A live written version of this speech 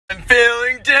I'm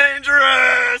feeling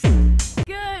dangerous!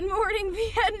 Good morning,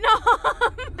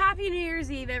 Vietnam! Happy New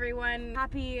Year's Eve, everyone.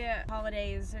 Happy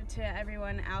holidays to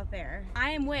everyone out there. I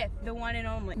am with the one and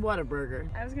only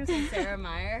Whataburger. I was gonna say Sarah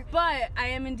Meyer, but I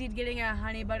am indeed getting a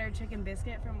honey butter chicken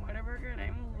biscuit from Whataburger, and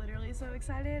I'm literally so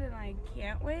excited and I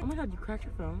can't wait. Oh my god, you cracked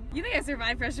your phone? You think I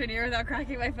survived freshman year without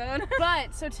cracking my phone?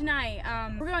 But so tonight,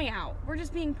 we're going out. We're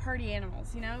just being party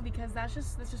animals, you know, because that's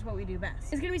just what we do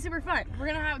best. It's gonna be super fun. We're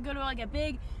gonna go to like a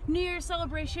big New Year's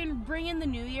celebration, bring in the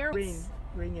new year.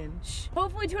 Ring in.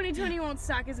 Hopefully 2020 won't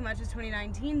suck as much as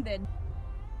 2019 did.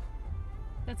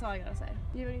 That's all I gotta say.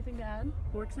 Do you have anything to add?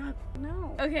 Works up.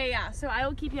 No. Okay, yeah, so I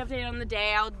will keep you updated on the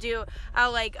day. I'll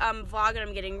like vlog when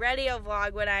I'm getting ready. I'll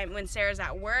vlog when Sarah's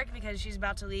at work because she's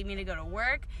about to leave me to go to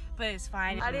work, but it's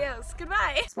fine. Adios,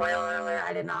 goodbye. Spoiler alert,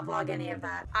 I did not vlog any of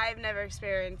that. I've never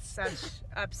experienced such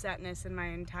upsetness in my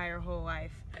entire whole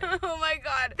life. Oh my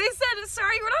god. They said,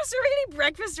 sorry, we're not serving any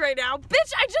breakfast right now.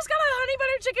 Bitch, I just got a honey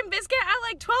butter chicken biscuit at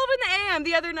like 12 in the a.m.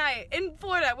 the other night in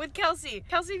Florida with Kelsey.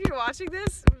 Kelsey, if you're watching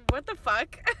this, what the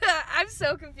fuck? I'm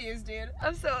so confused, dude.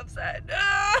 I'm so upset.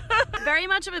 Very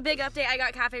much of a big update. I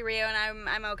got Cafe Rio and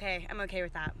I'm okay. I'm okay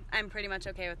with that. I'm pretty much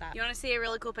okay with that. You want to see a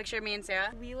really cool picture of me and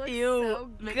Sarah? We look so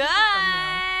good.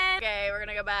 Okay, we're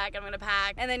gonna go back. I'm gonna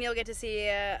pack, and then you'll get to see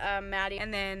Maddie,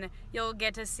 and then you'll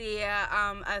get to see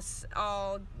us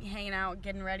all hanging out,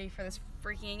 getting ready for this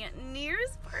freaking New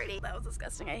Year's party. That was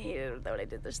disgusting. I hated what I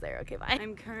did this there. Okay, bye.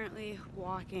 I'm currently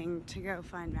walking to go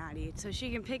find Maddie so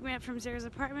she can pick me up from Sarah's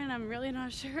apartment. I'm really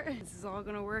not sure this is all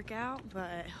gonna work out,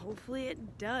 but hopefully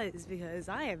it does because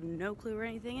I have no clue where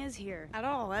anything is here at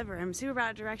all, ever. I'm super bad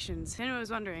at directions. If anyone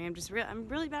was wondering, I'm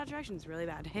really bad at directions. Really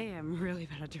bad. Hey, I'm really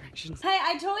bad at directions. Hey,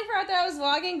 I totally forgot that I was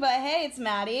vlogging, but hey, it's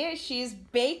Maddie. She's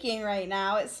baking right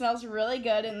now. It smells really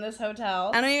good in this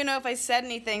hotel. I don't even know if I said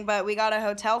anything, but we got a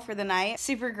hotel for the night.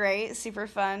 Super great, super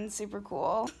fun, super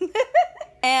cool.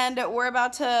 And we're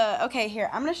about to, okay, here,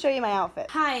 I'm gonna show you my outfit.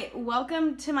 Hi,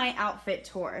 welcome to my outfit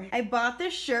tour. I bought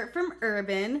this shirt from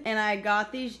Urban, and I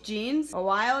got these jeans a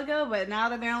while ago, but now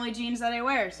they're the only jeans that I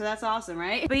wear, so that's awesome,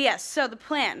 right? But yes, so the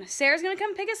plan. Sarah's gonna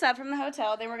come pick us up from the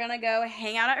hotel, then we're gonna go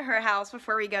hang out at her house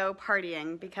before we go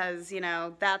partying, because, you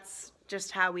know, that's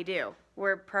just how we do.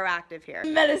 We're proactive here.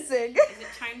 Menacing. Is it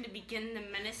time to begin the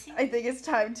menacing? I think it's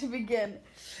time to begin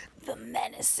the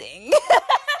menacing.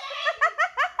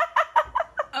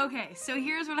 Okay, so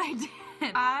here's what I did.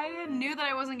 I knew that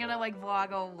I wasn't gonna like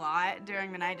vlog a lot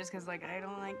during the night just because like I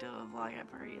don't like to vlog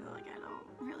at parties. Like I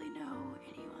don't really know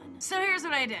anyone. So here's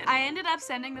what I did. I ended up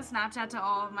sending the Snapchat to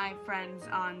all of my friends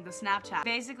on the Snapchat,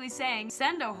 basically saying,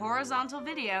 send a horizontal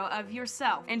video of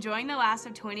yourself enjoying the last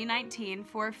of 2019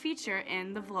 for a feature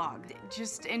in the vlog.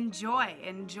 Just enjoy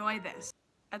this.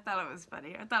 I thought it was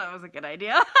funny. I thought it was a good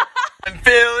idea. I'm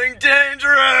feeling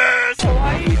dangerous!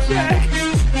 Hawaii check!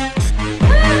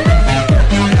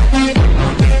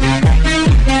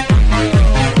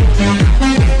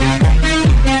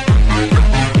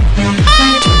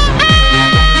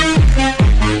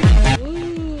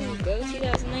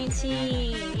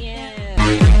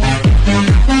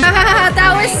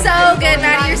 That was so good,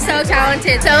 Maddie. You're so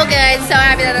talented. So good. So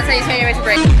happy that that's how you spend your winter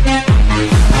break.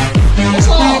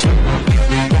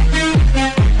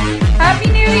 Happy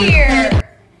New Year!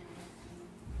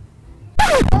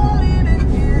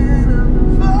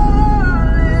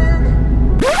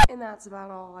 And that's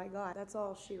about all I got. That's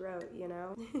all she wrote, you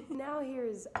know? Now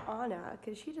here's Anna,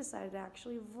 because she decided to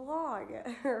actually vlog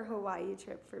her Hawaii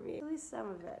trip for me. At least some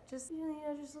of it. Just, you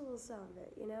know, just a little some of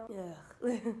it, you know?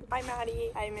 Ugh. Hi,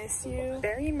 Maddie. I miss you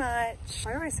very much.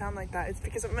 Why do I sound like that? It's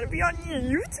because I'm gonna be on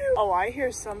YouTube. Oh, I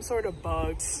hear some sort of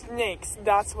bugs. Snakes.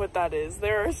 That's what that is.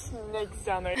 There are snakes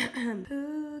down there.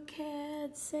 Who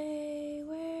can say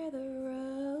where the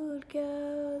road goes?